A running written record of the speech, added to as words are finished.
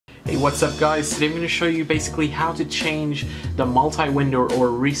Hey, what's up guys? Today I'm going to show you basically how to change the multi-window or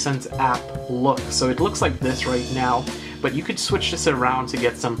recent app look. So it looks like this right now, but you could switch this around to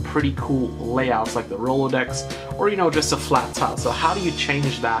get some pretty cool layouts like the Rolodex or just a flat tile. So how do you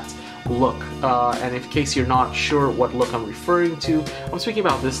change that look? And in case you're not sure what look I'm referring to, I'm speaking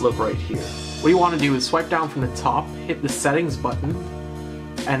about this look right here. What you want to do is swipe down from the top, hit the settings button,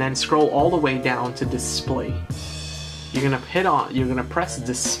 and then scroll all the way down to display. You're gonna press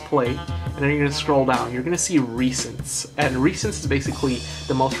display, and then you're gonna scroll down. You're gonna see recents, and recents is basically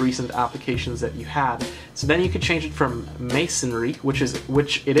the most recent applications that you had. So then you could change it from masonry, which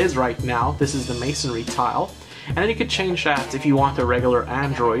it is right now. This is the masonry tile. And then you could change that if you want a regular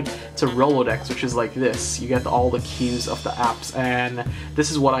Android to Rolodex, which is like this. You get all the cues of the apps, and this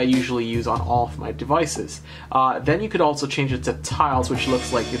is what I usually use on all of my devices. Then you could also change it to tiles, which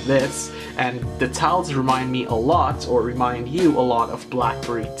looks like this. And the tiles remind me a lot, or remind you a lot, of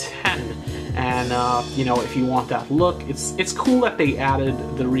BlackBerry 10. And if you want that look, it's cool that they added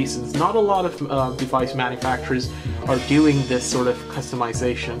the recents. Not a lot of device manufacturers are doing this sort of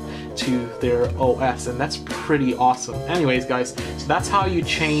customization to their OS, and that's pretty awesome. Anyways guys, so that's how you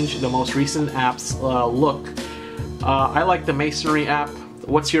change the most recent app's look. I like the masonry app.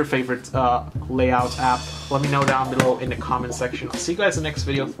 What's your favorite layout app? Let me know down below in the comment section. I'll see you guys in the next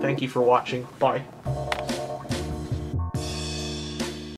video. Thank you for watching. Bye.